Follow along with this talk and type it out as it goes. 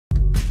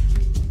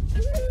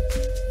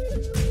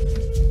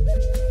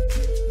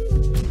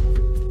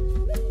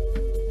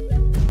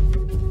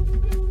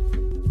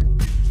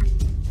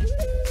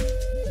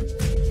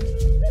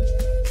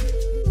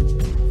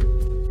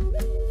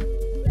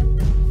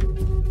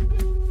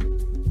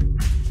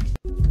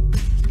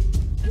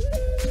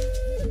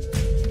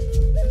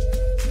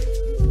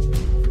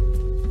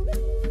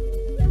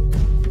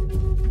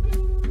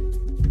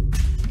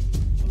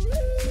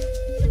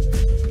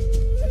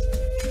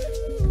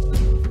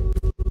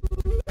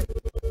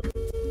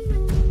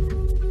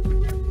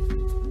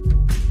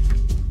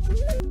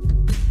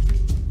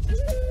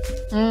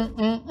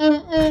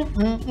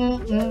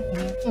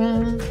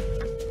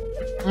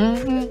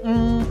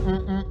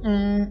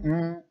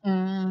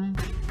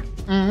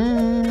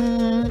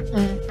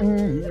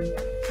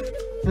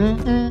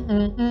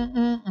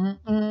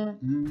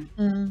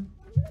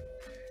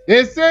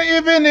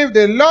even if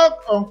they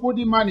lock on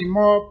Kudi man him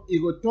up, he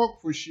go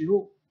talk for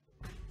Shiho.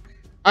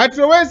 I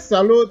throw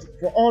salute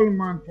for all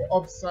man for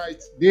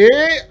upside. They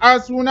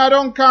as una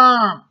don't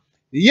come.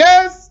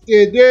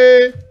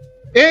 Yesterday,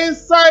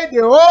 inside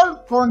the whole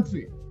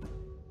country,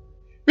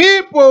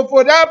 people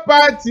for that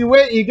party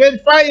where he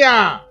get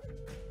fire,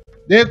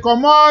 they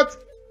come out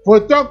for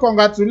talk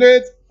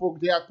congratulate for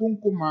their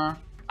kunkuma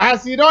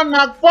as he don't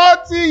knock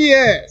 40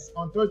 years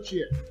on touch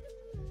here.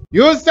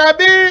 You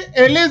sabi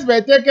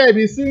Elizabeth Teke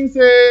be sing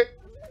say,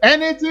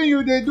 anything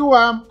you dey do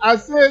I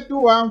say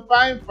do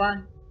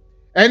fine.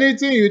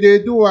 Anything you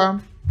dey do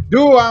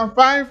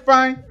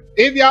fine.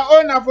 If your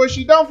owner for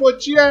she done for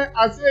chair,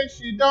 I say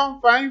she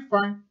done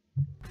fine.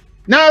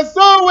 Now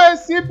so we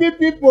see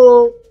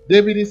people,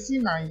 they be the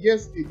singer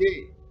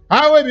yesterday.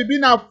 How we be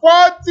na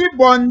 40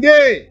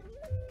 bonday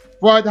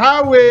for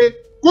how we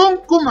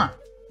kunkuma.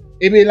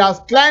 If he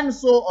last climb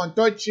so on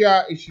top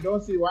chair, if she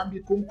don't say one be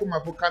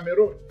kunkuma for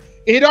Cameroon.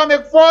 It don't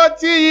make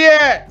 40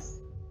 years.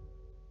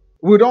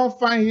 We don't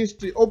find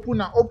history. Open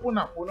up. We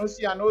don't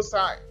see on no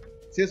side.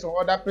 Say some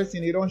other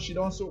person, she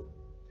don't so.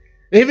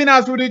 Even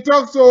as we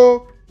talk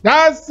so,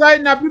 that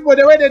side now people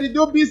the way they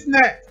do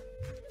business.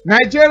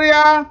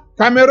 Nigeria,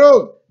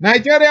 Cameroon.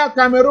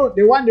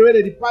 The one the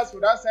way they pass for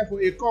that side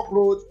for a cock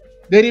road.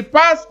 They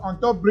pass on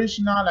top bridge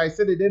now, like I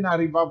said, they then a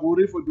river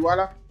Buri for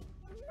Douala.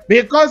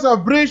 Because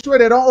of bridge where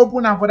they don't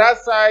open up for that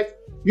side,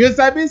 you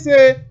sabi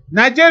say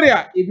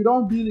Nigeria, if you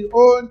don't build your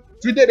own,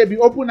 today they be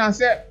open and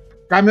say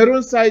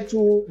Cameroon side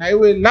too. Now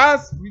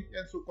last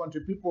weekend so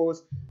country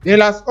peoples, they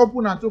last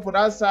open and too for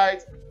that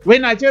side.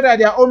 When Nigeria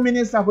their own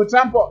minister for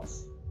transport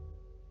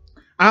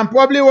and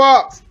public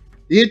works,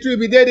 it will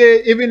be there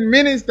even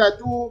minister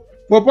too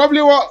for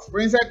public works. For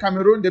inside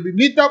Cameroon, they be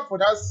meet up for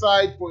that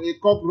side for a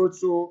cock road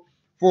so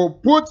for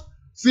put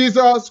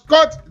scissors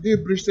cut the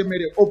bridge they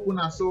made it open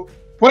and so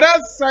for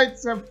that side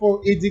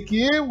for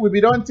Idiki, we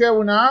be don't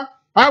tell now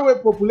highway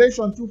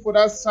population too for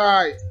that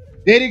side.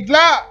 They be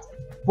glad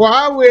for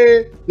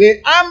highway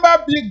the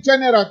amber big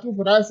general too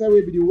for that side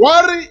will be the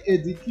worry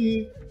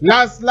Idiki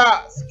last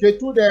get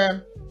to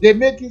them. They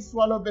make it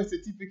swallow the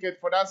certificate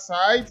for that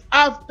side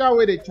after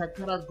where the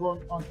chakra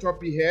gone on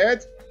top of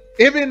head.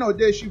 Even though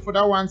they shoot for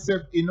that one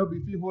self, it no be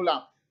feel hold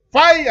up.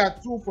 Fire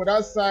too for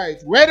that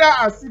side. Whether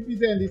as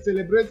citizen they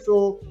celebrate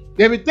so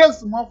they will take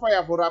some more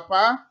fire for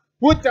rapper,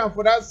 put them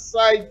for that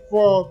side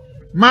for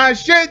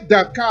Marché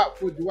Dakar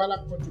for Douala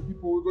country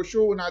people. We go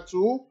show una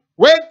too.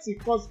 When it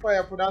cause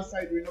fire for that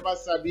side, we never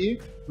sabi.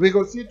 We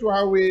go see to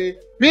how we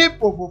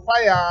people for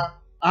fire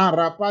and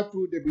rapper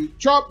too. They be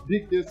chop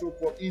big day so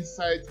for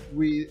inside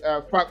we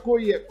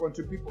Fakoye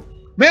country people.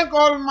 Make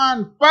all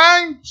man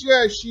find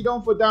chair she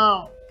don't for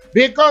down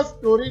because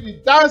to read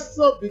it that's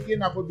so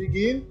begin.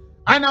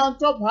 And on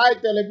top high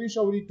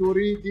television we to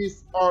read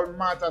this all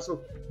matter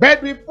so.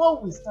 But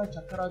before we start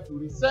Chakara to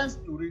read sense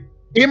to read,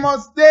 it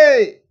must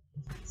stay.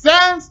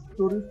 Sense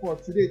to read for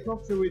today.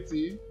 Talk to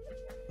it.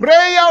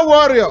 Prayer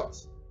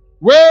warriors.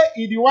 Where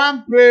is the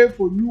one pray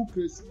for new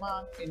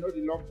Christmas and not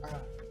the lock eye.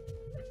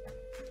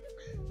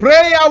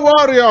 Prayer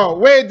warrior.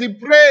 Where the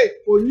pray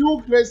for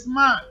new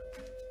Christmas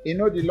and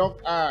not the lock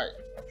eye.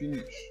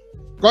 Finish.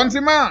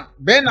 Countryman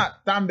Bernard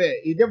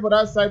Tambe. He did for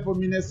that side for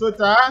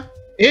Minnesota.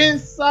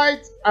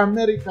 Inside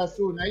America.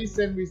 So now he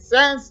send me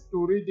sense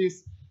to read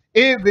this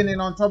evening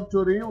on top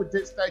to read. We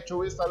take style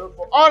choice salute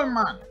for all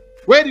man.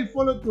 Where the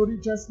follow to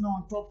read just now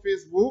on top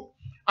Facebook.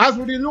 As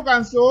we look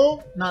and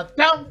so now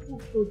time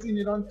food protein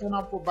you don't turn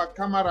up for back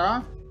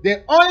camera.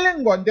 The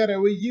only one there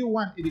where you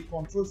want is the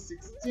control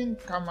 16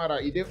 camera.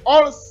 It is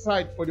all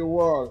side for the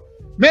world.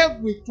 Make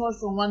we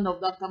touch on one of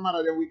that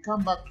camera, then we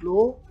come back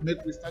close.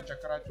 Make we start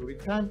Chakara to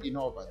return in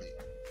over there.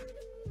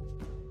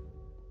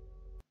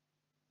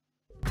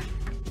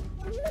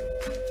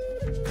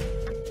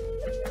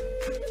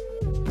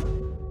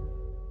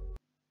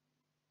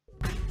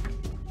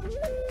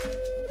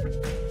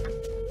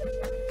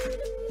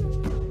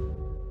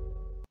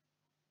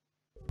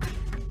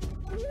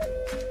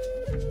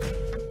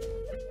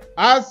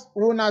 As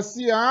una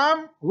see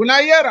una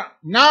hear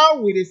now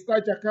we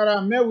start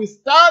Chakara. May we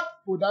start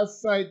for that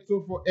side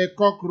too for a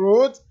cock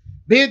road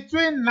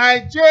between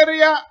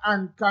Nigeria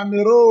and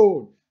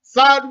Cameroon,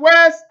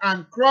 Southwest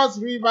and Cross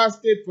River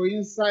State for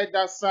inside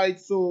that side.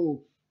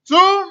 So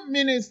two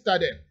minister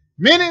them,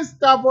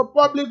 Minister for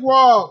Public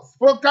Works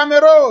for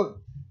Cameroon,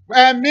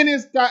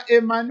 Minister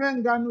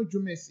Emmanuel Nganu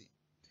Jumesi.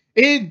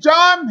 He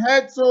joined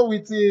head so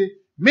with the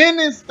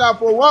Minister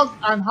for Works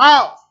and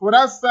House for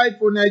that side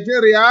for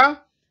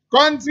Nigeria.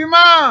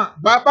 Countryman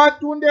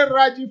Babatunde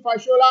Raji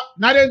Fashola,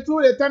 na den two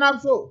they turn up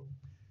so.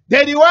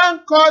 They the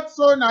one cut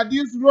so na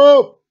this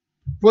rope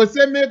for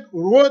say make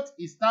road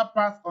is start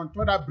pass on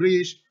to that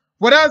bridge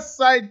for that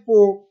side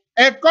for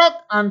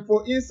Ekok and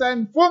for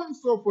inside Fum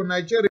so for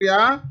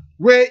Nigeria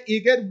where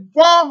he get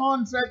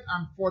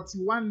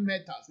 441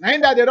 meters. Now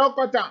in that they don't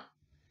cut down.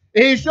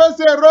 It shows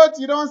say road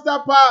you don't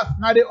start pass.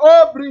 Now the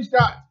old bridge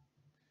that.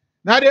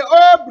 Now the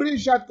old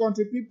bridge that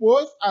country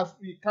people as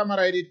the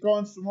camera it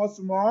turns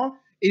small.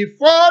 It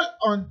fall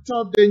on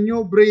top the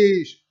new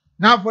bridge.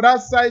 Now for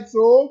that side,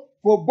 so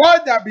for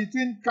border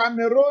between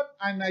Cameroon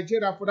and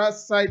Nigeria, for that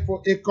side for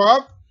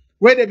ECOC,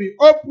 where they be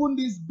open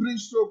this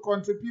bridge so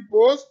country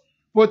peoples,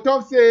 for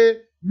talk say,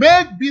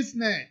 make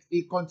business,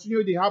 it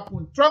continue to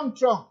happen,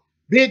 trong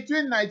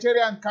between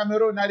Nigeria and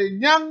Cameroon, now the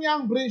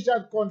Nyang bridge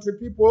that country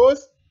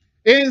peoples,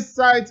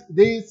 inside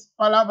this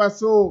palaver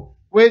so,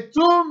 with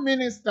two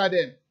ministers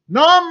them,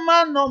 no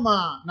man,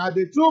 now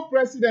the two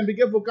presidents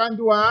begin for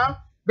Kandua,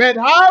 but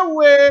how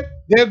way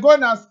they go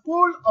to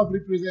school of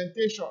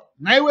representation.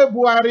 Naiwe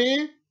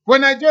Buhari for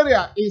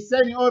Nigeria is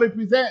saying all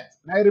represent.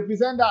 I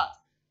represent that.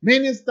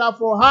 Minister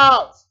for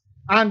House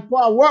and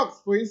Poor Works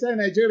for inside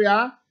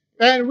Nigeria.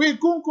 And we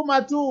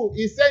Kunkumatu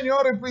is saying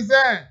all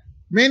represent.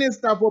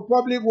 Minister for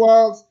Public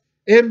Works,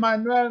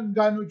 Emmanuel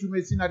Nganu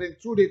Jumesina, the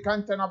two the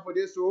cantana for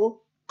this so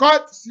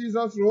cut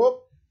scissors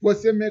rope for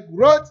say make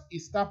road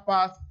is start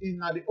pass in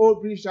the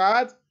old bridge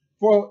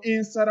for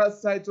inside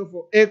side so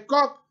for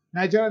ECOC.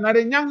 Nigeria, now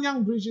the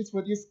young bridges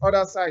for this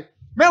other side.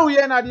 May we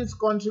enter this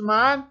country,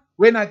 man,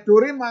 when a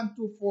Tory man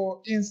to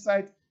for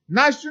inside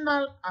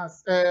national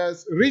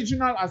as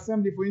regional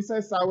assembly for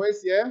inside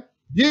Southwest here.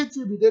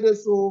 YouTube be there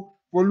so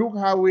for look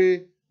how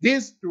we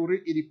this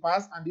Tory it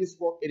pass and this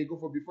work it go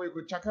for before you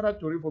go Chakara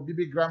Tory for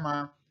BB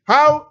grammar.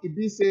 How it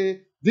be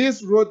say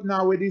this road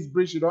now where this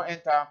bridge you don't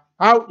enter,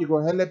 how it go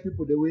help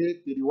people the way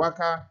to the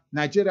Waka,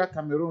 Nigeria,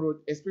 Cameroon road,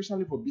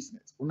 especially for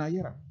business.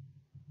 Unayera.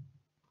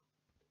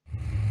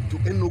 To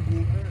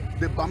Enugu,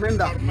 the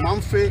Bamenda,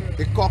 Manfe,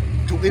 Ekok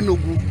to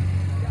Enugu,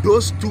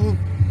 those two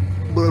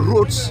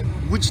roads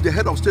which the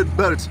head of state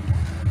built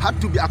had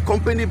to be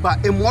accompanied by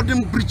a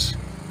modern bridge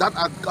that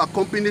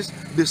accompanies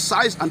the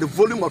size and the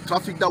volume of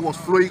traffic that was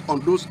flowing on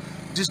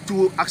these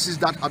two axes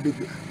that have been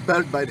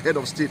built by the head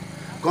of state.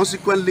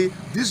 Consequently,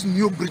 this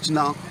new bridge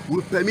now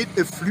will permit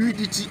a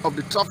fluidity of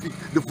the traffic,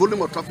 the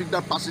volume of traffic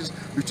that passes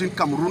between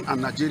Cameroon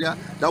and Nigeria,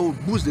 that will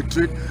boost the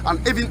trade,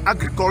 and even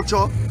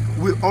agriculture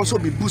will also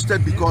be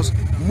boosted because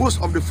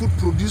most of the food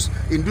produced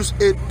in those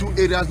two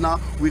areas now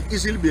will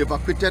easily be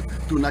evacuated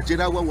to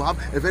Nigeria, where we have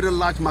a very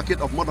large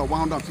market of more than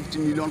 150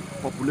 million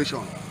population.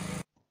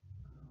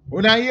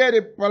 When I hear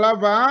the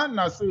palaver,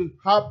 now so it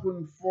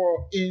happen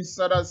for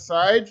inside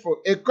side for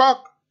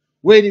ECOC,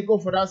 where they go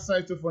for that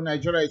side to for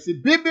Nigeria. It's a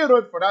BB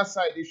road for that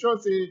side. They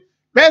should say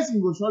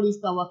person go surely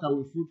start working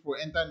with food for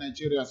enter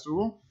Nigeria.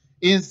 So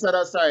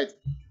inside side.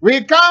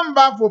 We come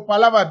back for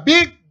palaver,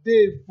 big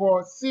day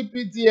for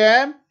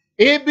CPDM.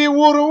 It be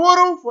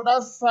wuru for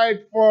that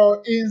side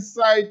for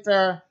inside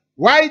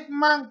white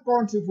man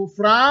country for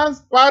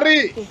France,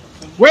 Paris.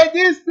 Where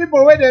these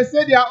people where they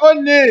say their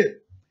own name.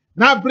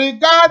 Now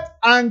brigade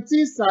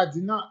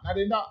anti-Sardina.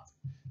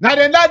 Now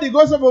then that they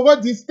go so for go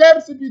disturb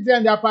CPDM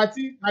and their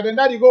party. Now then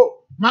that they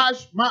go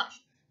march.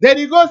 Then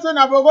they go so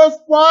now for go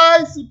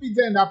spoil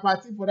CPDM and their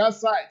party for that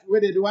side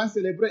where they do want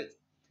celebrate.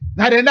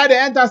 Now then that they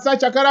enter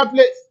such a kind of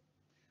place.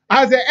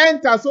 As they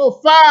enter, so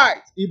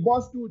fight. He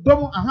bust to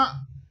domo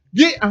now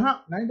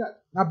in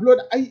that. Now blow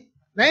that.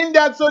 Now in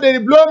that so they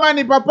blow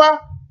money,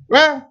 papa.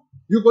 Well,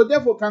 you go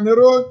there for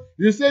Cameroon.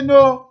 You say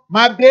no,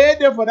 my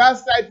baby for that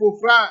side for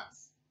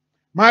France.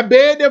 My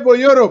baby for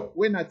Europe.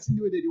 When I see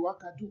what they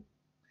work do.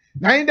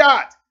 Now in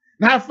that.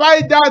 Now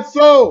fight that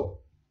so.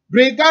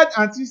 Brigade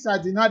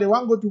anti-Sardina, they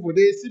want go to for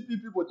the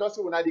CP people talk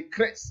so when the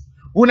crest.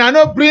 Una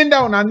no bring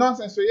down a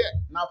nonsense so yeah.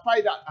 Now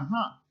fight that.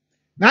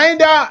 Now in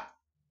that.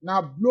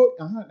 Now blow.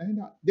 Now in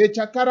that. The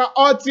Chakara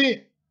all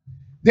team.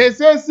 They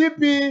say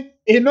CP,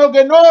 it no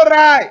get no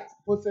right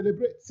for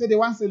celebrate. Say they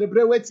want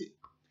celebrate waiting.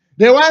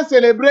 They want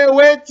celebrate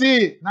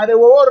waiting. Now they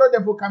will road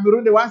them for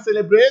Cameroon, they want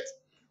celebrate.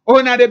 Oh,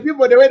 now the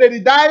people, the way they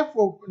die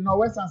for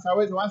Northwest and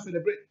Southwest, they want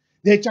celebrate.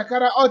 The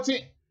Chakara all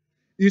team.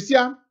 You see,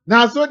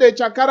 now so the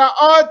Chakara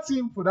all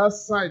team for that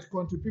side,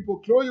 country people,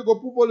 close, you go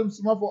put volume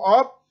small for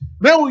up.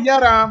 Then we hear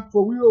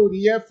for we will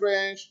hear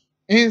French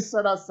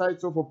inside that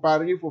side, so for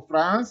Paris, for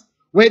France,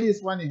 where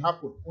this one it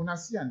happen. Una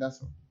see and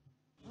that's all.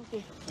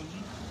 Okay.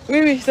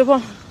 Oui, c'est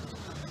bon.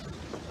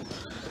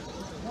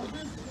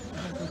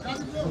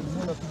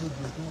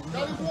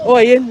 Oh,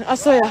 Yen,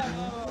 assoya.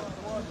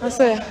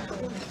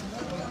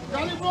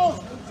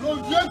 Nos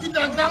vieux qui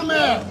ta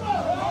grand-mère.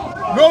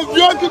 Nos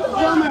vieux qui ta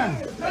grand-mère.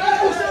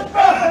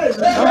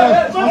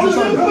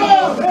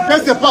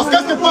 Qu'est-ce qui se passe?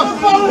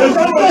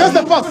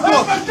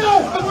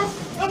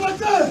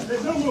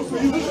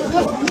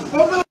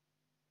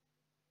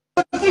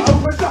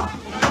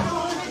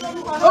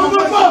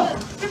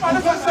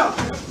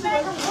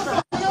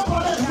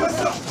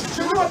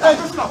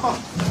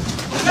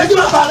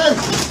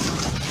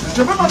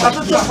 Je veux pas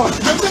t'attendre la porte.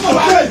 Vous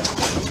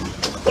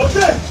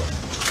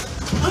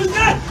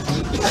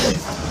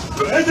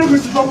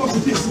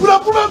ne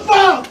pouvez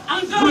pas.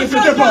 Vous ne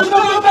faites pas.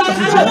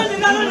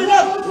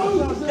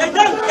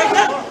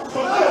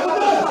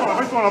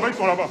 Ils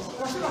sont là-bas.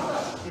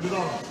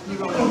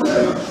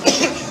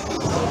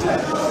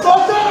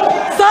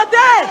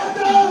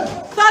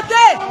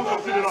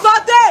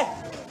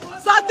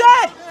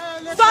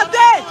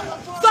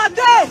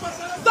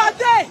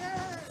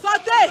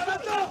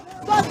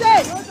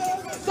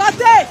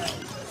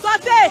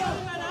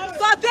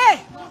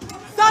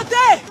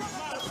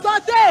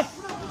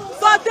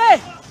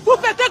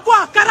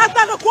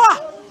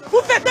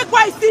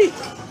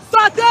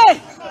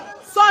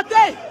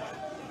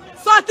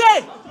 Sortez.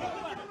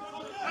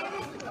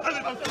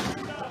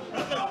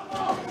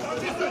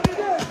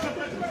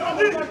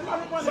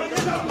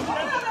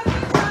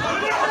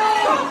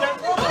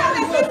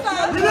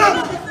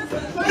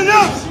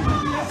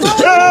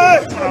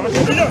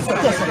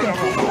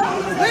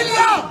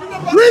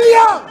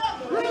 William!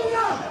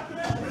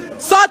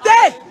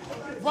 Sortez.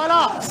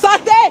 Voilà!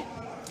 Sortez.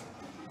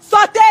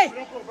 Sortez.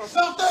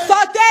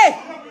 Sortez.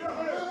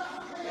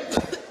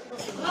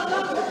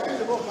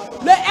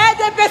 Le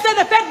RDPC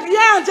ne fait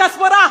rien en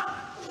diaspora.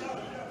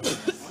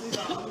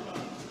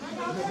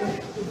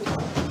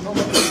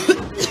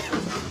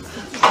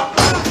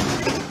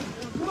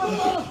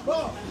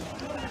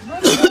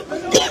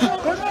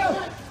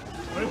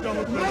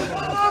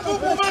 Vous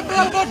pouvez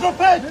faire votre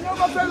fête! On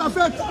va faire la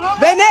fête!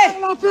 Venez.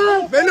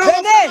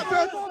 Venez!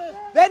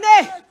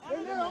 Venez.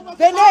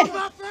 Venez.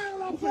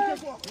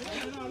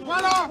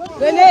 Voilà!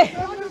 Venez.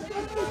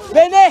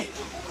 Venez.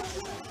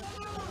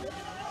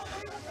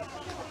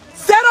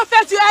 Zéro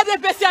fait du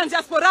RDPC en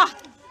diaspora.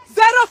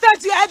 Zéro fait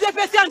du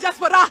RDPC en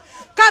diaspora.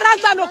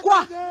 40 ans de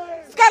quoi?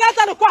 40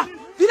 ans de quoi?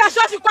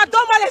 Villageois du quoi?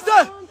 Donne-moi les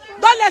œufs.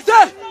 Donne les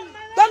œufs.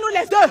 Donne-nous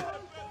les œufs.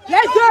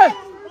 Les œufs.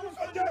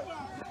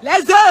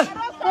 Les œufs.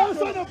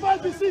 Personne ne parle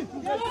d'ici!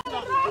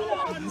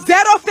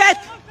 Zéro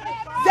fête.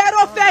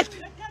 Zéro fête.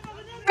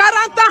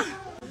 40 ans.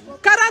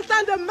 40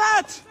 ans de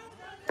meurtre.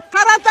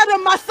 40 ans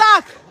de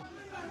massacre.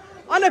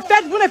 On ne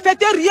fête, vous ne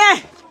fêtez rien.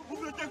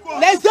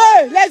 Les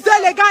œufs,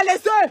 les gars, les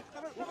œufs.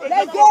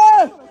 Les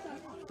œufs.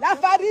 La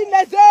farine,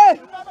 les œufs.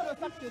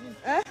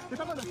 Hein?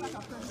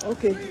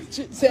 Ok.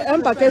 C'est un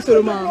paquet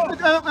seulement.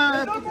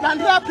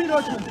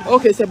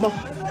 Ok, c'est bon.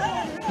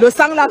 Le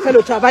sang là fait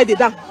le travail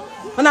dedans.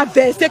 On a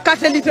versé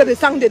 4 litres de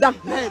sang dedans.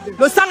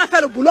 Le sang a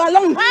fait le boulot.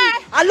 Allons.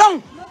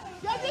 Allons.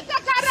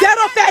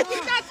 Zéro fête.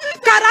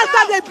 40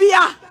 ans de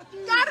billard.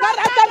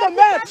 40 ans de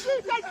meurtre.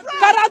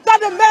 40 ans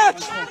de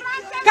meurtre.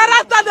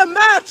 40 ans de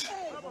meurtre.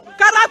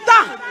 40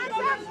 ans.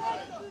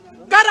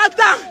 40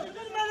 ans.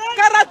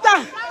 40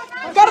 ans.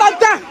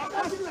 40 ans.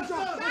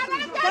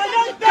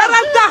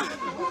 40 ans.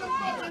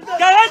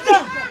 40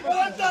 ans.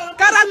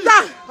 40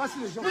 ans.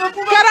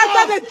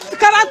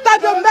 40 ans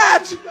de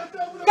meurtre.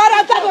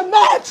 40 ans de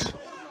meurtre.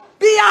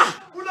 Bia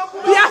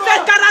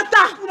fait 40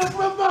 ans.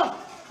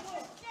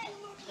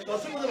 Tu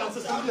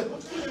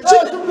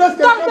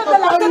tentes de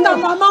lancer ta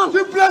maman.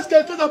 Tu blesses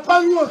quelqu'un de pas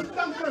loin.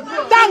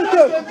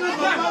 Tente.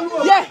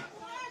 Yeah.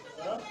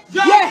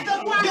 Yeah.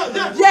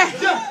 Yeah.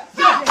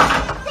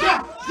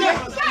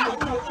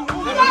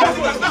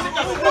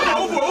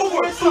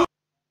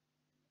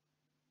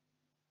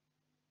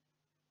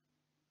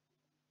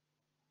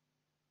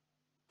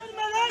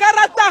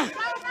 40 ans.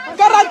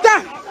 40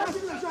 ans.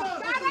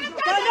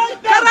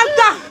 40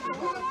 ans.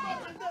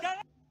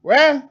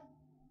 Well,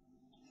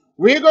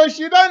 we go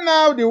shit down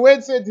now. The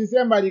wait say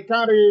December they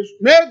can't reach.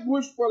 Make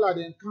bush follow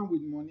them come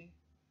with money.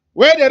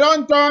 Where they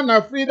don't turn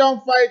a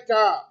freedom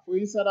fighter for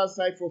inside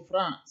outside for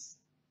France.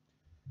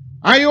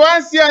 And you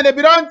want see and they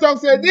be don't talk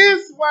say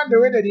this one the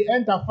way that they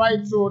enter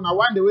fight so now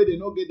one the way they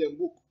no get them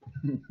book.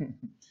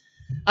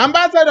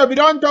 Ambassador be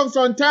don't talk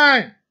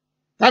sometime.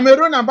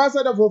 Cameroon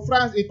ambassador for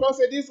France, it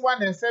also this one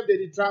themselves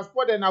they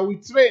transport and now we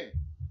train.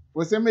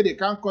 For some they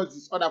can't cause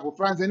this order for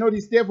France. They know they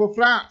stay for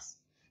France.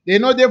 They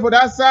know they for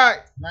that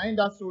side. Now in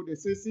that so they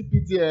say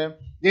CPTM,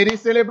 they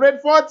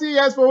celebrate 40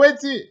 years for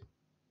waiting.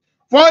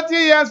 40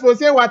 years for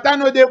say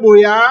Watano de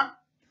Boya.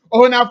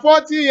 On a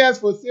 40 years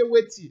for say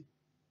waiting.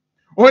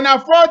 On a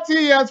 40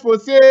 years for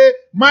say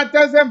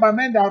matters and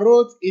Bamenda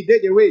wrote it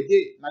did the way it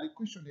did. Now the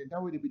question is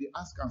that way they be the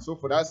ask and so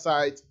for that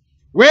side.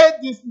 Where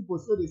these people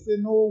so they say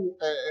no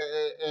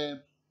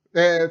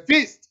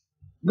feast,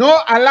 no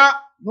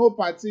Allah, no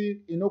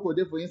party, you know, go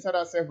there for inside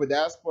ourselves for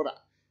diaspora.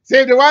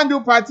 Say if they want to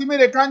do party, may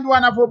they can't do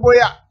one for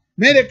Boya,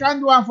 may they can't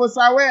do one for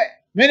Sawe,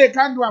 may they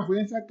can't do one for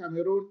inside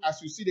Cameroon.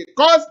 As you see, they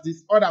cause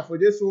disorder for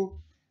this. So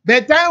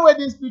the time when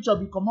this picture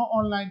become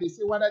online, they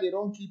say whether they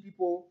don't kill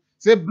people,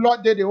 say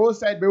blood there the whole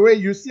side. The way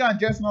you see and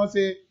just now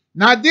say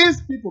now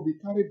these people be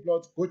carry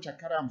blood go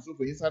chakara and so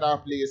for inside our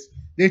place.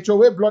 They throw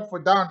away blood for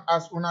down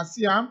as una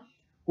see them.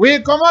 We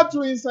come out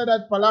to inside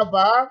that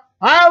palava.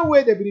 How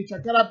way they be the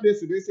chakara place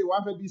so they say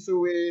one be so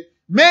way.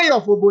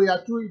 Mayor for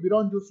Boya too if you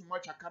don't do so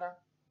much chakara.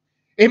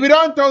 If you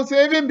don't talk,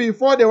 say even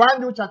before they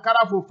want to do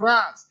chakara for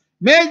France,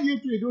 make you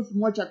to do some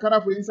more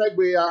chakara for inside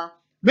Boya.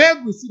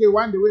 Make we see the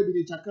one the way be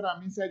the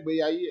chakara inside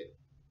Boya here.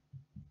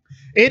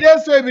 It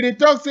is so if they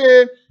talk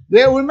say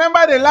they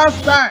remember the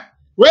last time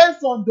when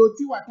some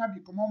dirty water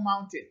become on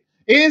mountain.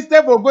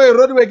 Instead of go a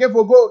roadway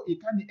for go, it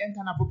can be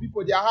enter for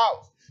people their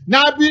house.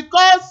 Now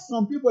because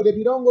some people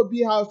they don't go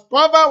be house,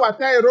 cover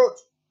water road.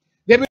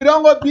 They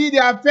don't go be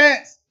their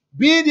fence.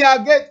 Be their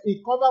gate,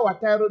 he cover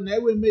water road. Now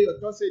we may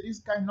you say this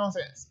kind of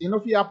nonsense. You know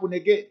if you happen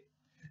again.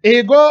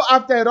 He go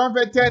after a run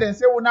veteran and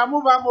say, "Una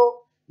move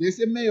amo." They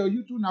say, "Mayor,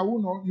 you two now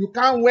know you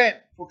can't win.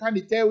 For can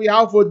they tell we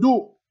how for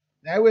do?"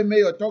 Now we may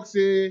you talk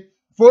say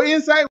for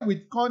inside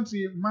with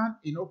country man,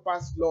 you know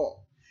pass law.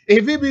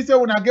 If it be say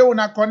una get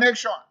una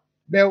connection,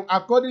 but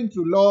according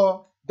to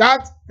law,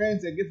 that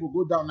fence again will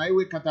go down. Now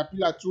we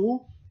caterpillar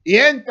too. He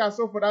enters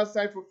so for that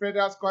side for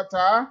federal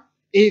quarter.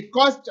 He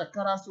caused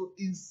Chakara so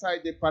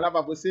inside the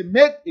palava. We say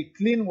make a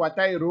clean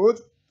water road.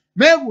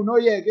 Make we know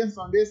here again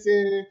Sunday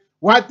say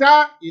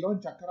water he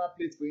don't Chakara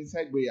place for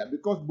inside Boya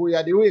because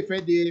Boya the way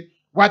fed the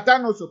water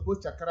not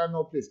supposed Chakara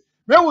no place.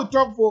 When we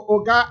talk for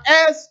Oga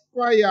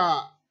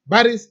Esquire,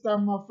 Barrister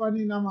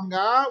Mafani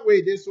Namanga,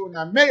 where they so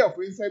na mayor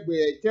for inside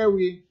Boya tell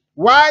we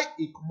why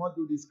he cannot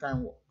do this kind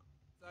of work.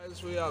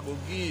 Where I go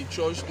give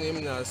church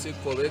name na say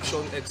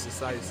correction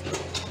exercise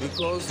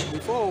because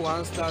before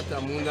one start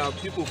amuna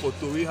people for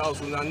Tori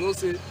house una know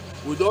say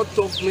we don't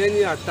talk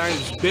many a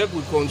times beg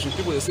with country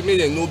people they say make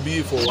dem no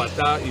be for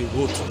water e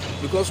road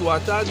because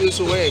water dey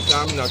so when e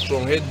come na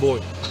strong head boy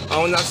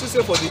and una see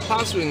say for the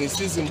past rainy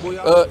season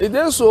boya. E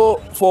dey so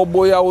for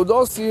boya we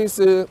don see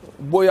say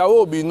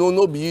boya wey be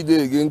no be e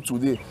dey again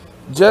today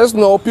just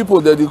now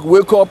people that dey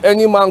wake up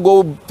any man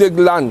go take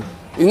land.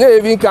 E no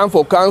even come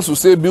for council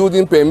say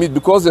building permit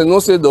because they know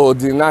say they will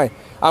deny.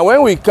 And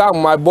when we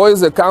come, my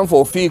boys they come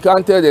for fee,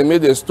 can't tell them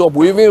make they stop.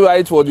 We even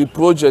write for the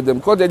project them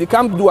because they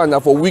can't do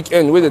enough for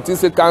weekend where they think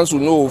say council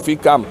no fee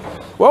come.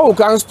 When we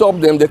can't stop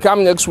them, they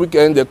come next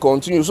weekend, they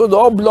continue. So they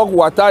all block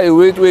water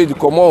away where they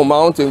come on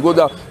mountain go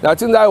down. I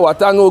think that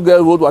water no get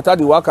road, water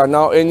the worker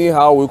now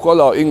anyhow we call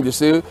our English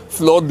say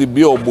flood the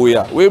bay of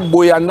Boya. Where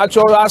Boya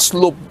natural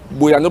slope,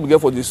 Boya no be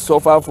get for the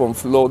suffer from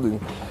flooding.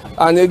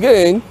 And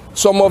again,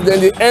 some of them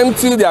they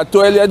empty their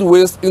toilet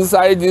waste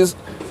inside this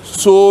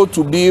so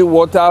to be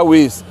water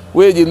waste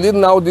where they lead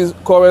now this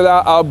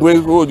cholera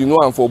outbreak road, you know,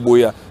 and for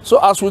Boya.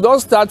 So as we don't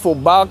start for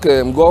back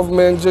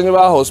government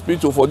general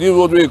hospital for the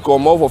road where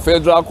come out for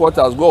federal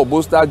quarters, go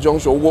Bosta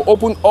Junction, we will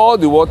open all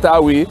the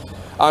waterway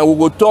and we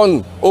will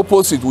turn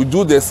opposite. We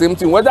do the same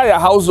thing. Whether your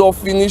house all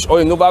finish or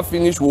you never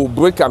finish, we will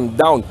break them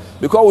down.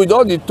 Because we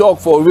don't talk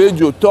for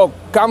radio, talk,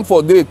 come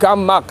for day,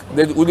 come mark.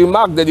 With the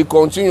mark that they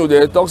continue,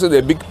 they talk say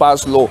the big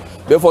pass law.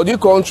 But for this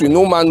country,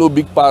 no man no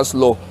big pass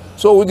law.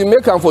 So we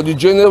make them for the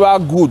general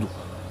good.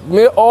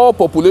 May all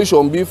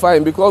population be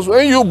fine because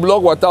when you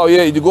block water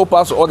here, you go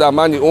past other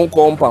man in own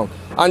compound.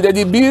 And then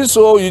the bill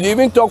so you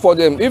even talk for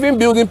them. Even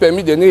building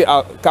permit, they need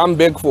come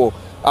back for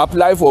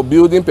apply for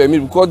building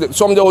permit because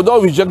some they will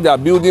not reject their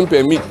building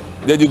permit.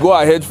 Then they go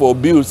ahead for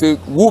bill, say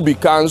who be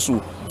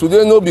council.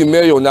 Today no be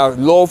mayor, now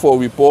law for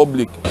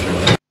republic.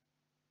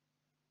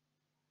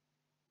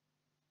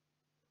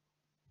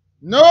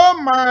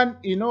 No man,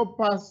 no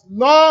pass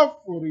law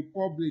for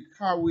republic.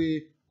 How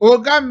we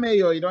Oga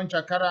mayor, don't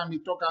Chakara me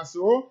talk and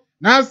so.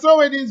 Now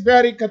so it is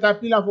very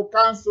caterpillar for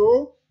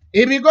council.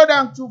 If we go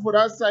down to for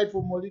that side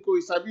for Moliko,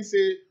 it sabi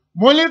say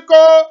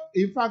Moliko,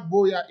 in fact,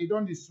 Boya, it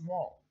don't is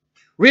small.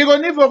 We go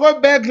need for go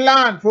beg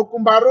land for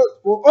Kumba Road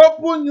for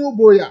open new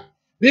Boya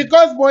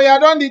because Boya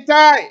don't the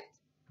tie.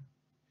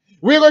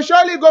 We go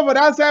surely go for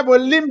that side for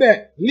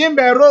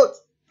Limbe Road.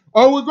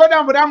 Or we go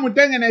down for that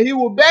mountain and he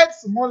will beg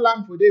small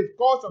land for them. Of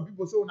course, some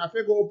people say, when I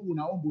go open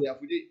our own Boya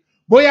for them.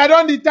 Boya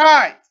don't the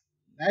tie.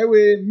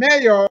 Anyway,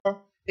 mayor,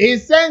 he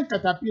send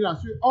caterpillar.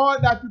 So all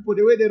that people,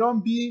 the way they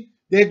don't be,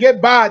 they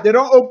get bad. They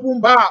don't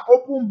open bar,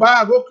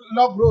 go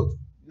log road.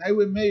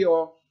 Anyway,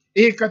 mayor,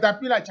 he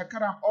caterpillar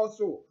Chakaram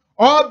also.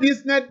 All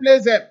business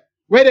places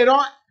where they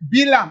don't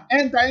bill them,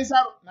 enter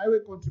inside. Anyway,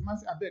 countryman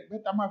say, I beg,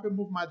 better make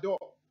move my door.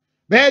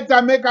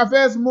 Better make a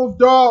first move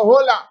door,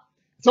 hold on.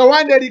 So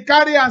when they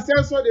carry and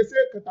sell, so they say,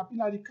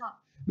 caterpillar they come.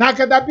 Now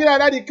caterpillar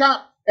that they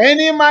come.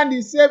 Any man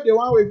they save, the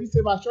one will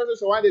save and short.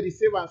 So when they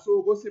save and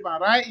so go save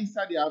and right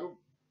inside their room.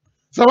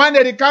 So when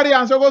they carry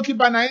and so go keep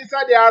an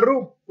inside their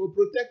room to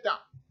protect them.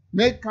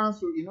 Make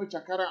council,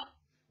 Chakara.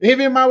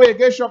 Even man will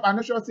get shop and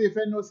not sure say if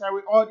no side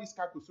with all these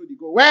cattle so they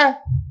go.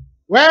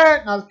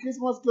 Where now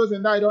Christmas close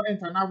and I don't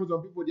enter now with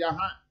some people their hand.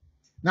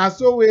 Now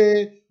so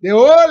we the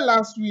whole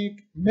last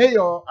week,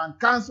 mayor and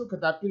council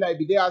caterpillar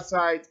be there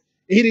outside.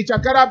 In the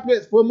Chakara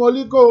place for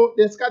Moliko,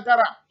 the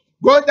scattera.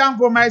 Go down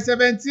for my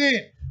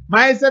 17.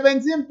 My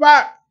 17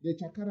 park, the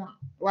Chakara.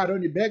 Oh, I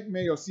don't beg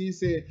mayor since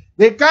say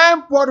they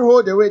can't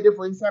pothole the way they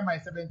for inside my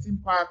 17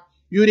 park.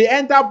 You the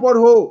enter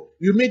pothole,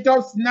 you meet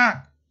up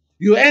snack.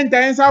 You enter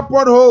inside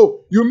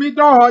pothole, you meet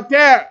up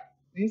hotel.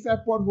 Inside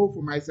pothole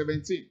for my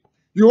 17.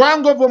 You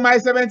want go for my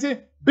 17?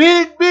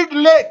 Big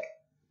lake.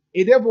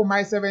 It there for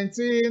my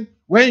 17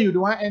 when you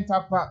don't want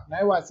enter park. Now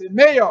I was say,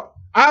 mayor,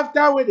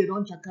 after where they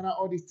don't Chakara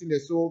all these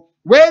things, so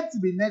wait to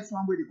be next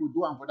one where they could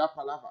do and for that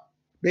palaver.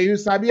 But you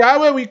sabi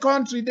how we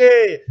country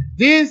day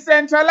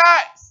decentralized.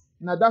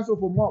 Now that's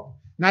for mob.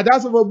 Now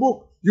that's for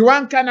book. You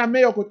want kind of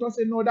mayor could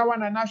say no that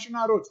one a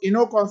national road. You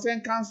know concern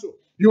council.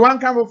 You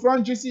want come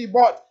from GC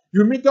board.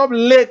 You meet up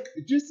lake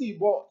GC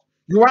board.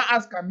 You want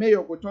ask a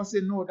mayor could say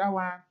no that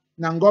one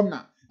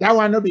Nangomna. That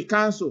one no be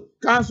council.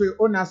 Council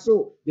own a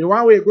so. The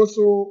one way go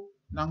so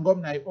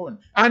Nangomna own.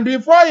 And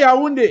before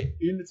Yaounde,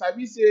 you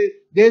sabi say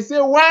they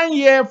say 1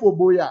 year for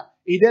Boya.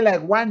 It is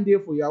like 1 day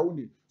for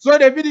Yaounde. So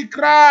they really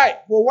cry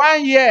for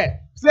 1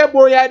 year. Say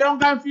Boya don't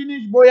can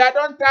finish. Boya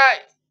don't tie.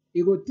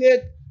 It will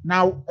take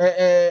now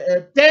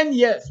 10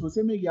 years. So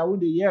say make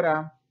Yaounde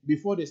year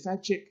before they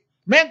start check.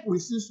 Make we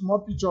see small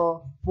picture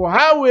for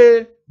how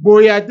we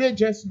Boya they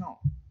just now.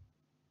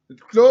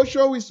 Close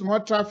show with small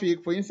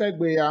traffic for inside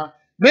Boya.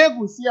 Make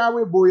we see how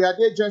we Boya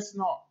they just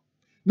now.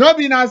 No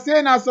be na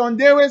say na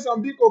Sunday wey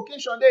some big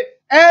occasion dey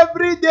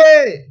every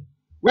day.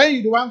 When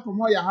you want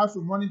come out your house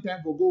for morning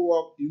time for go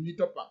work, you meet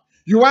up am.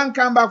 You want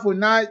come back for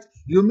night,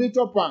 you meet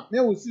up am.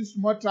 Make we see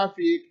small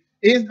traffic.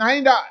 It's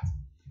not that.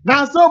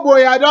 Now so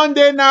Boya don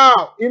dey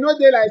now. You know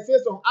they like say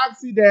some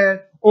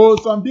accident or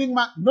some big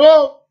man.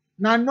 No,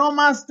 na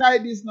normal style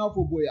this now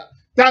for Boya.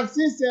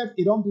 Taxi self,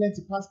 it don't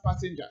plenty pass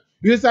passenger.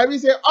 You sabi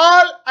say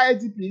all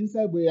ITP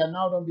inside Boya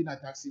now don't be a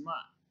taxi man.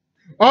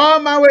 All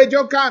my way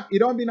Joe camp, it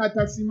don't be a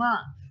taxi man.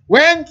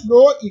 When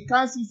slow, he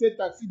can't see say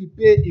taxi the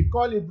pay, he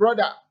call his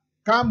brother.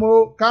 Come,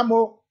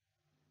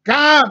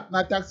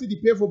 na taxi the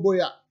pay for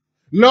Boya.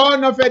 Lord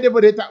no fair for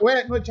the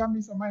where no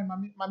champion so my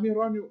mommy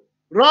run you.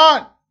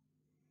 Run!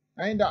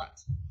 Ain't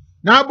that.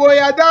 Now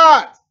Boya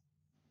that.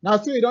 Now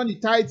so you don't the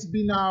tight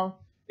be now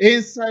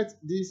inside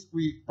this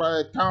week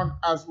town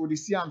as we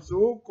see am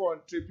so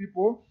country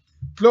people.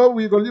 So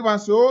we go leave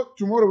and so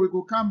tomorrow we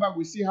go come back.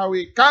 We see how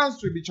we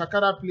cancel the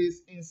Chakara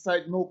place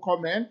inside no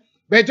comment.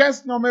 But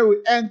just normally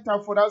we enter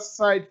for that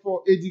side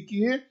for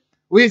Ediki.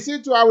 We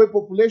see to our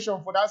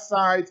population for that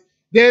side.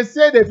 They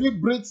say they feel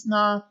breathe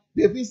now,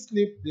 they feel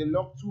sleep, they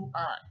look too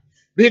high.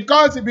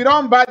 Because if you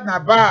don't bad na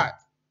bad.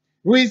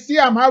 We see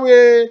them how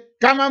we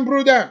come and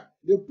brew them.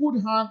 They put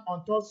hand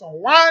on top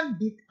some one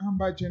big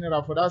amber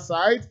general for that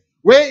side.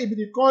 Where if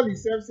they call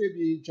himself say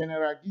the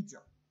General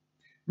Gideon.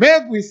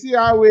 Make we see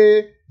how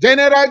we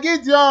General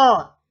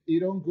Gideon. He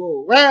don't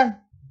go. Well,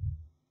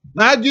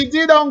 now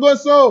Gidi don't go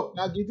so.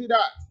 Now Gidi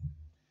that.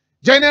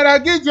 General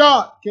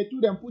Gideon,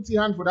 Ketu them put his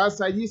hand for that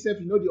side. He said,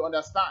 you know, they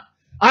understand.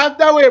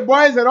 After we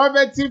boys are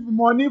over thief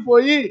money for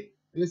you.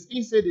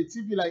 He said the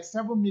TV like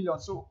 7 million.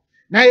 So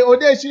now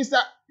Ode she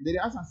said, they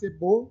ask and say,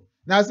 Bo.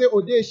 Now say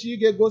Ode she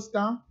get ghost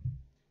town.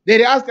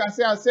 They ask and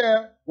say,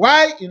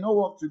 why you no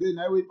work today?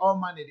 Now with all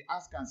man they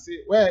ask and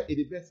say, where is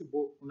the best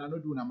Bo? Una no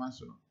do na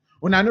mansion.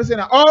 Una no say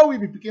now all we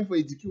be picking for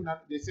EDQ.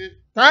 They say,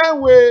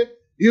 time where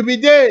you be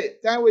there,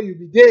 time where you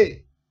be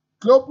there.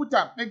 Close put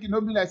up, make it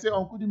not be like say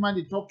Uncle the man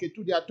they talk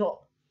to their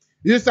talk.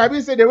 You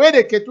sabi say the way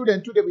they ketu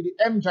then two they with the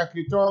M Jack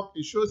talk,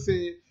 it shows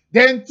say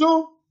then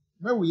two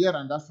when we hear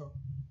and that's all.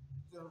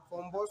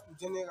 From boss to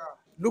general.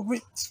 Look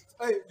me.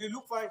 Hey, you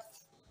look fine.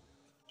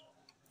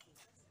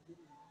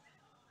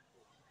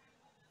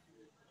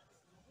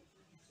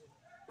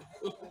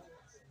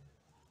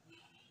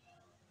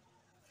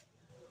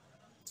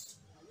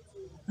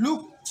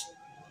 Look.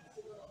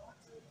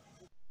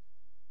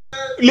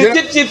 Le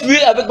type s'est fui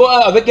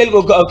avec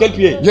quel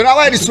pied?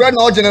 Général, il souhaite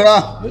non,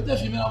 général.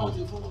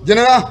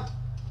 Général,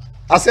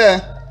 I say,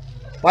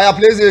 why you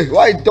place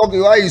why you talk,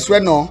 why you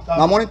sweat no?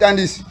 My money time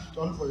this.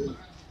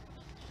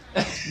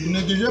 Ne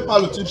négligez pas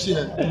le type ci.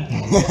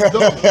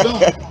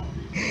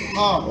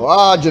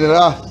 Wow,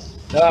 général.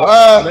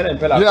 Ouais,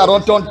 général,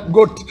 retourne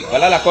goat.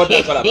 Voilà la corde.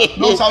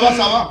 Non, ça va,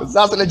 ça va.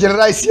 Ça, c'est le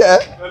général ici, hein?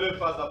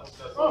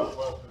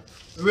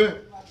 Oui.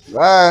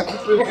 Ouais.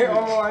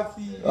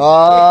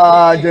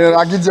 Ah,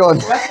 général Gideon.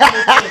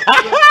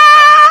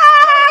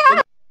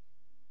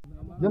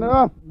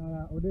 Général.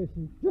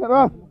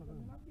 Général.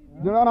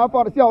 Général, how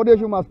far? See how they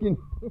show my skin.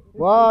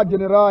 Wow,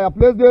 général, il y a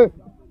place de.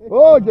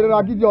 Oh,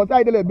 général Gideon,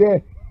 ça, il est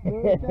bien.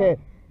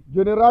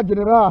 Général.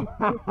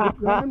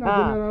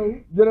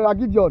 Général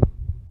Gideon.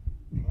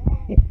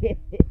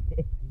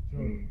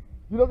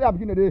 You don't have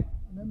beginning day.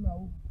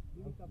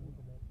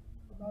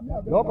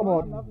 No, come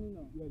on.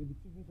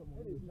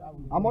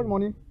 How much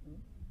money?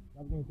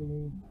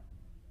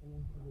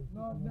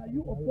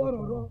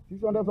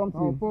 600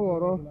 something.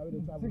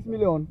 6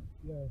 million.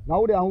 Now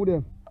who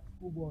them?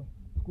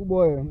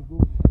 Schoolboy.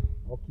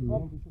 Okay.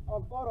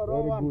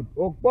 Very good.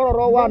 Oh,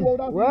 Pororo one.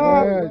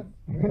 Well,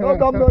 no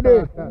dog no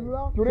day.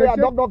 Today a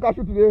dog catch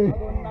you today.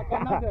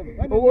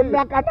 Oh,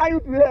 Nakata you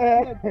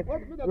today.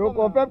 You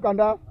confirm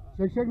Kanda.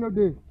 Shake no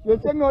day.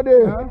 Shake no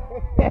day.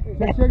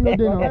 Shake no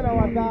day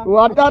now.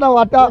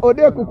 Wata.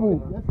 Ode kuku.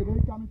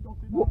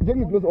 Take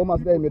me close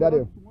almost there, me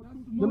daddy.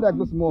 Them like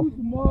no small.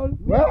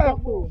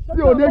 Well,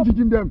 see Ode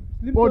jijim them.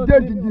 Ode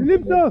jijim.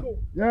 Lift up.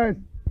 Yes.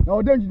 Now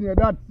Ode jijim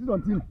that. See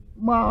something.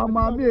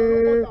 Mama me.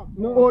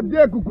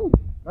 Ode kuku.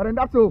 And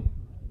that's all.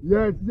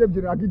 Yes, save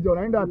General Gideon.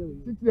 And that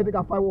 6 years take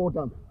a 5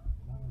 water.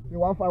 They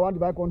want 5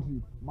 divide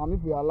country. Mommy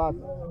for your last.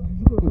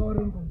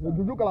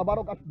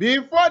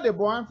 Before the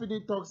boy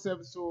feeding talk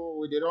self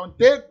so they don't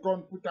take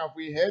gun put up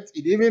with heads,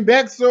 it even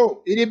back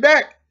so. It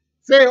back.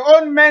 Say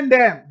own men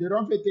them. They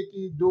don't take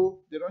it do.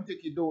 They don't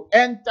take it do.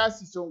 Enter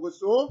Sisongo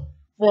so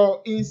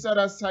for inside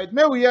that side.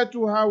 May we hear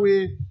to how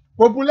we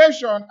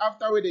population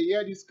after we they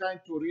hear this kind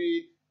to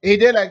read. A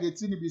day like the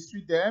thing be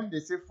sweet them. They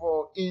say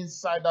for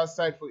inside that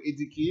side for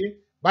Ediki.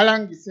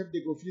 Balang itself they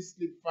go feel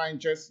sleep fine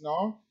just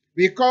now.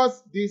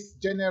 Because this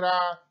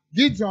General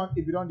Gideon,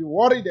 if you don't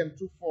worry them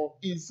too for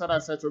inside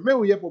that side. So may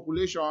we hear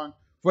population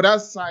for that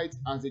side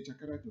as the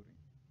Chakara to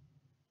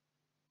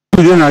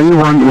Then I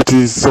want it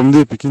is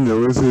someday picking the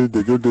way say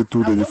they go there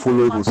too, they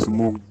follow it with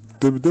smoke.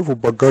 They for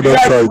Bagada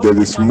side there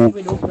is smoke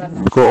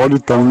because all the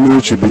time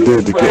we should be there.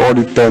 All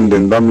the time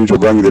then that means you're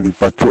going to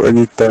patrol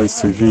anytime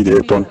civil they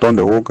turn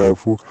the whole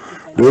careful.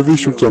 They even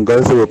shoot some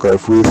guys who are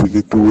careful so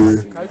they do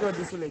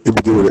if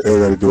they were the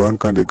area the one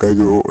can the guy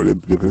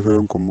the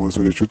prefer come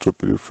so they shoot to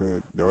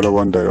prefer the other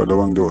one die the other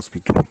one the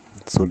hospital.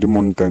 So the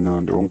mountain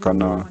and the one can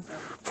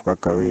for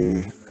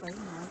carry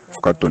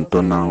for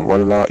tontona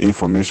whatever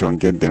information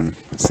get them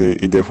say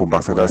either for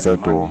Bagada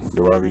side or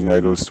the one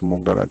I don't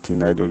smoke that I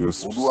think I don't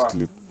just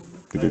sleep.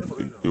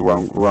 The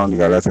one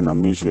guy in a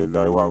mission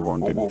that one on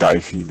the die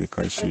fee the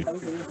cash.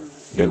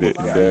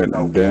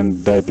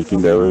 Then die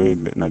picking the way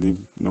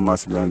no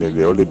mass land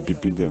they all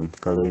BP them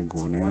carry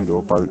go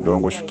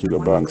don't go kill the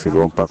bank say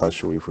don't pack a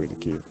show for the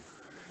kill.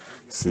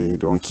 Say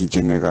don't kill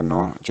Genega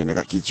no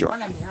Genega kill you.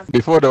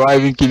 Before they were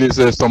even kill it,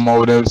 some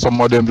of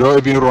them they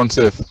don't even run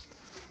safe.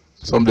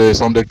 Some they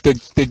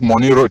take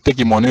money run.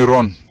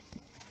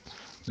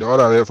 The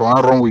other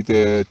one run with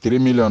 3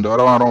 million, the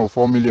other one run with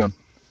 4 million.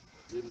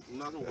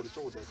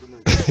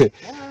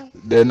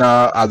 Then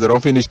as they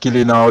don't finish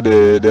killing now,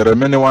 the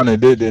remaining one a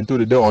day, then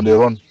 2 day on the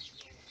run.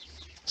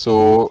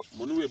 So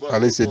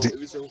at least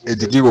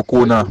Ejiki go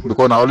cool now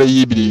because now only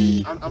you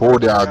be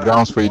hold their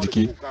grounds for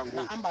Ejiki.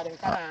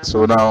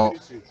 So now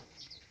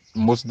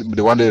most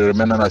the one they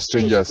remain are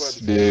strangers.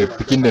 They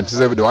picking them.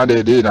 The one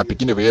they are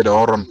picking them here, they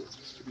all run.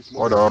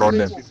 All they all run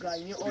them.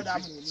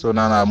 So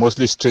now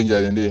mostly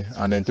strangers in there,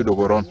 and then 2 they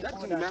go run.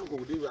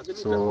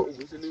 So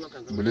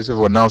believe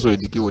for now, so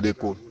Ejiki will they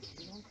cool.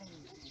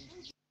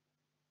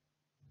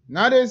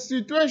 Now the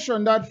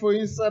situation that for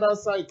inside our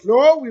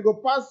cyclone, we go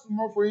pass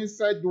more for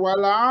inside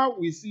Douala.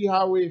 We see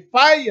how we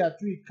fire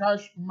to a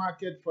cash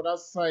market for that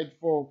side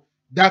for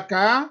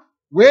Dakar.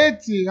 Wait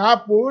till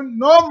happen.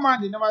 No man,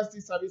 they never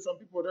still service. Some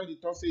people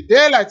don't talk say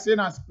they like saying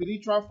a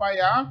spiritual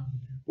fire.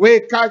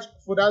 We catch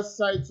for that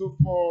side so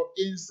for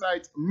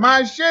inside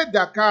Marché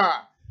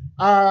Dakar.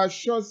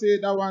 Sure say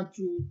that one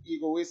too. He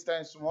go waste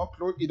time small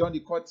clothes. He don't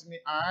cut me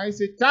eye.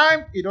 Say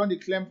time. He don't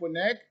claim for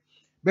neck.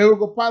 But we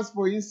go pass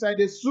for inside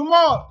the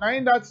sumo. Now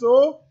in that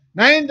so,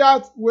 now in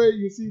that way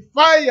you see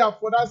fire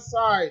for that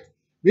side.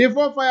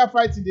 Before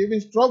firefighting, they even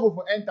struggle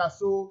for enter.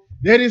 So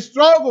there is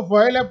struggle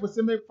for help for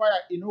say make fire.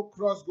 You know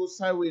cross go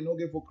sideway, no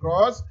get for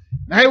cross.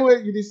 Now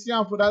way you see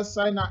for that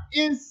side now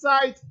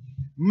inside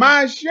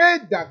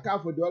Marché Dakar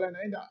for dollar.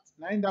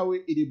 Now in that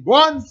way it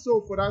burn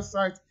so for that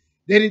side.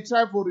 Then they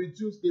try to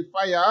reduce the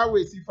fire.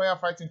 We see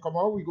firefighting come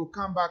out. We go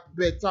come back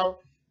better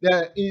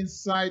there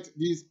inside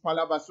this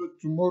palaver. So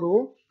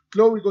tomorrow.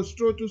 Close, we go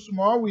straight to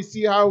small. We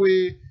see how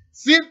we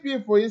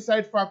CP for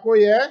inside Fako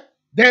here.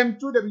 Them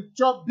two, they will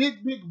chop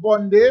big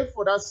bonde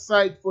for that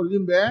side for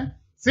Limbe.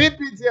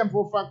 CPTM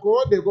for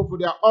Fako, they go for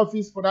their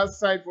office for that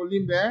side for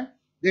Limbe.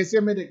 They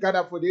say, may they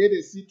gather for the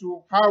they see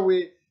to how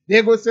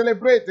they go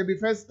celebrate. They be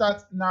first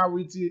start now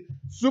with the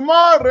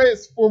small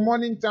race for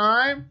morning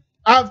time.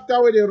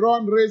 After we they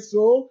run race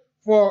so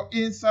for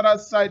inside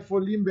that side for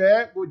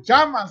Limbe. Go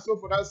jam and so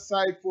for that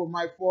side for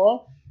my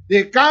 4.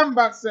 They come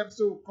back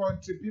so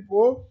country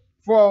people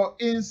for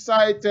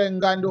inside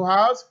Ngando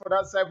house for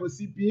that side for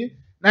CP.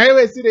 Now you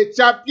will see the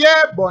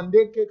chapier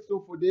bonde cake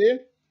so for day.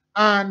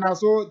 And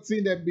also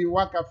see them be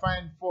work I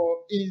find for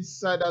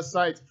inside that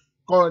side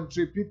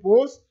country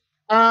peoples.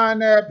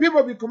 And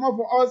people be come up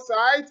for all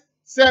sides.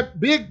 Except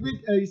big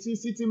you see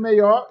city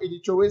mayor in the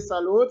Chowe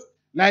salute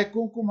like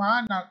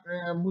Kunkuma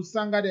and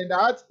Musanga than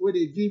that where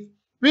they give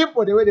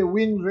people the way they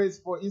win race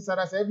for inside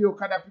that side. Every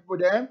Okada people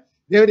there.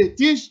 They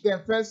teach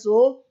them first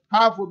so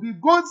how to be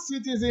good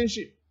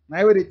citizenship.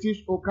 Now they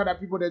teach Okada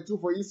people they too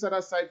for inside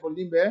that side for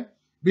Limbe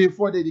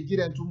before they give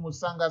them to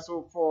Musanga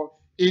so for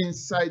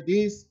inside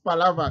this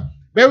palaver.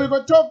 But we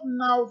go talk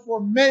now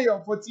for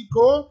mayor for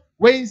Tico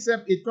where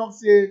himself he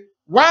talks say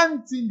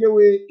one thing the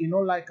way you know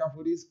like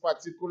for this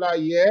particular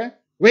year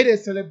where they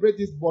celebrate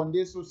this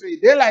Bonde so say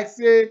they like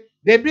say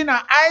they been an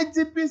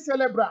ITP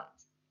celebrant,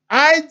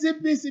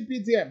 ITP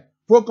CPTM.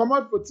 For come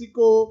out for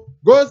Tico,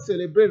 go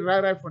celebrate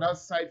right for that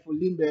side for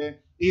Limbe.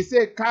 He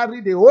say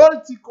carry the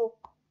whole Tico.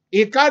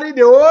 He carry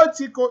the whole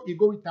Tico. He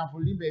go with him for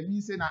Limbe.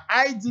 Means say na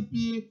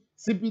IGP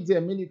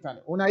CPTM military.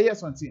 Una hear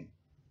something.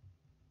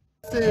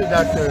 Say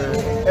that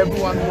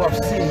everyone who have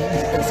seen,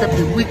 except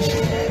the witch,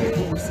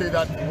 who will say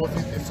that it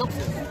wasn't a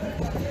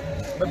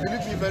success. But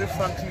believe me, very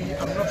frankly,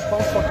 I'm not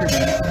comfortable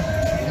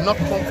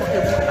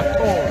at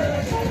all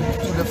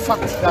to the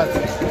fact that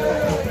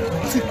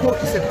Tico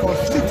is a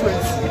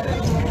constituency.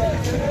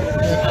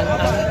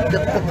 And the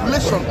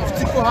population of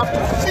Tico have to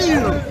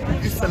feel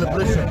this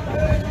celebration.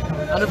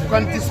 And if we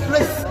can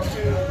displace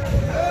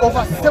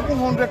over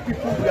 700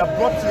 people we have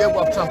brought here, we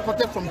have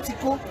transported from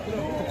Tico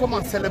to come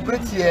and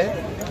celebrate here,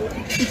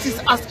 it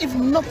is as if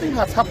nothing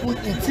has happened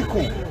in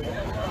Tico.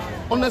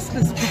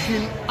 Honestly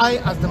speaking, I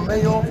as the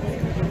mayor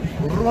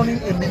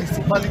running a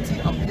municipality,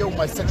 I'm here with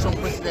my section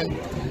president,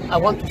 I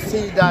want to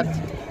say that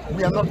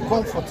we are not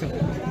comfortable.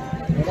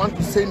 We want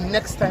to say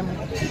next time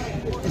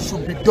it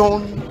should be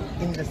done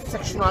in the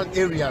sectional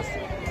areas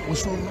we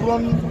should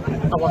run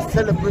our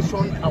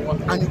celebration, our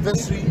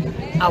anniversary,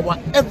 our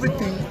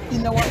everything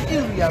in our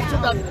area so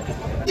that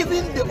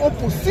even the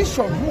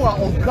opposition who are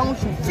on ground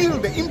should feel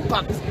the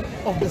impact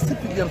of the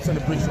CPDM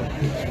celebration.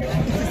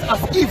 It is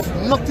as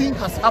if nothing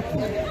has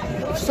happened.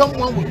 If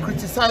someone will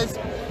criticize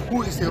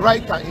who is a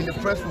writer in the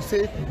press, will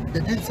say they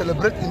didn't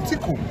celebrate in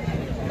Tiku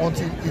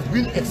until it's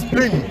been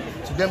explained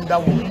to them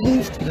that we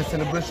moved the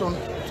celebration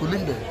to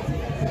Limbe.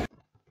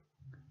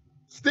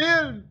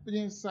 Still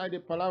inside the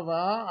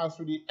palaver as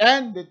we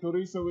end the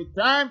tourism with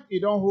time,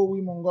 it don't hold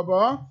we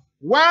Mongobo.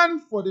 One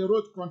for the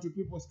road country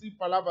people, still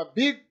palaver,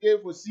 big day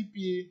for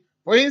CPA,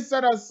 for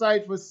inside our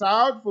side for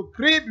South, for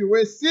Creepy,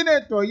 where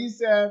Senator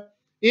himself,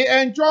 he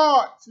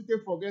enjoyed to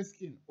forget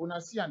skin. Una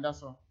see and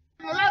that's all.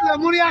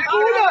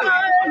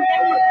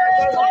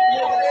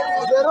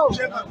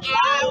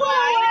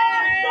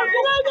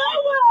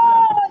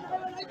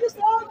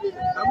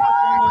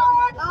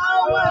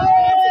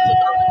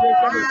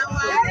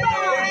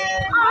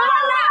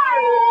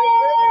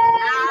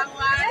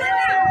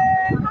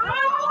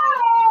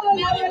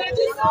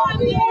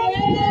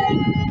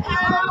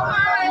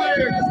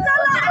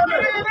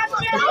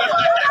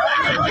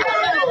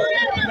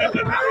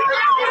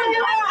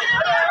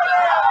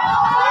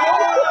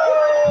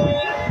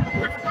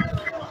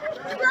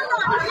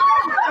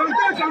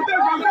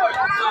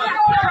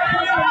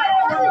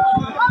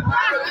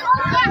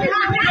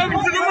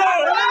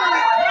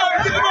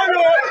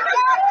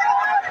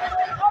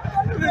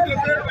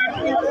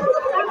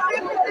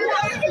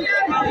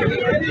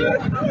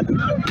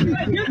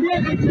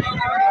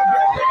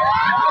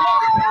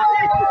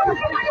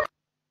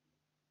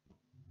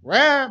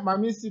 Well,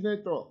 Mami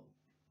Senator.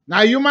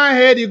 Now human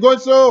head he go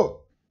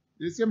so.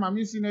 They say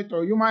Mami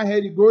Senator, human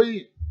head he go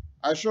in.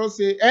 I sure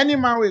say any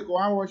man will go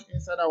and wash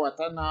inside the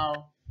water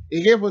now.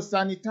 He gave us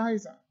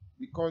sanitizer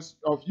because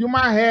of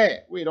human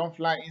hair. We don't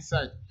fly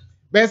inside.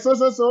 But so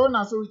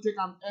now so we take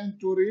an end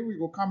to it. We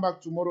go come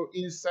back tomorrow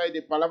inside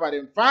the palaver.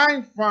 Then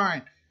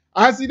fine.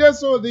 As it is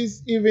so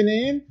this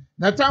evening,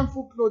 Nathan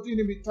full clothing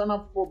will be turned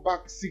up for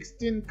back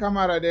 16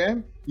 camera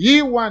them.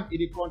 Ye one in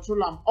the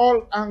control am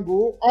all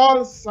angle,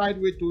 all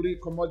sideway to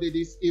recommodate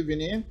this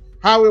evening.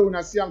 How we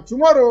wanna see them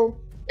tomorrow,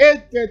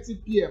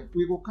 8:30 p.m.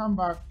 We will come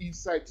back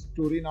inside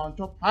Torino on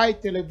top high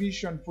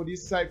television for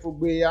this side for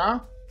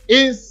Beya.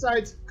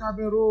 Inside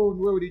Cameroon,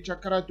 where we the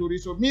Chakara Tori.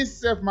 So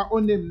myself, my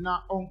own name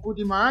na Uncle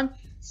the Man.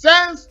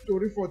 Same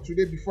story for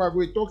today before I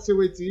go talk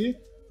say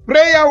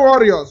prayer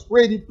warriors,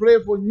 where they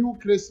pray for new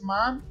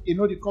Christmas, you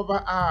know the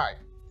cover eye.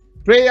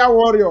 Prayer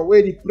warrior,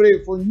 where they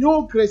pray for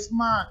new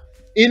Christmas,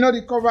 you know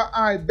the cover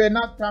eye.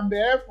 Bernard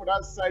Tambe for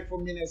that side for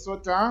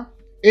Minnesota.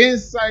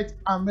 Inside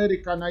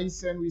America, now we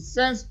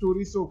send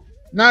story. So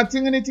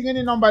nothing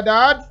any number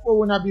that for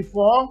one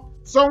before.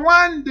 So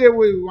one day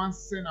we want to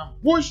send a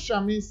push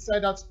them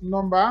inside that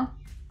number,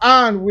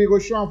 and we go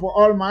show them for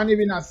all man.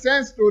 Even a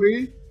send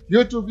story,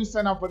 YouTube be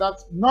send up for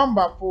that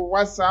number for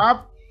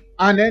WhatsApp.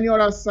 And any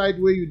other side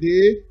where you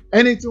did,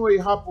 anything where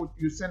you happen,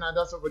 you send and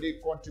that's over the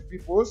country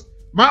peoples.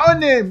 My own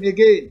name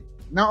again,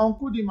 now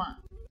Uncle the Man.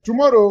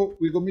 Tomorrow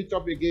we go meet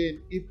up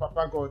again if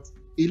Papa God,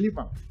 he live.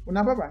 Bye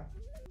bye.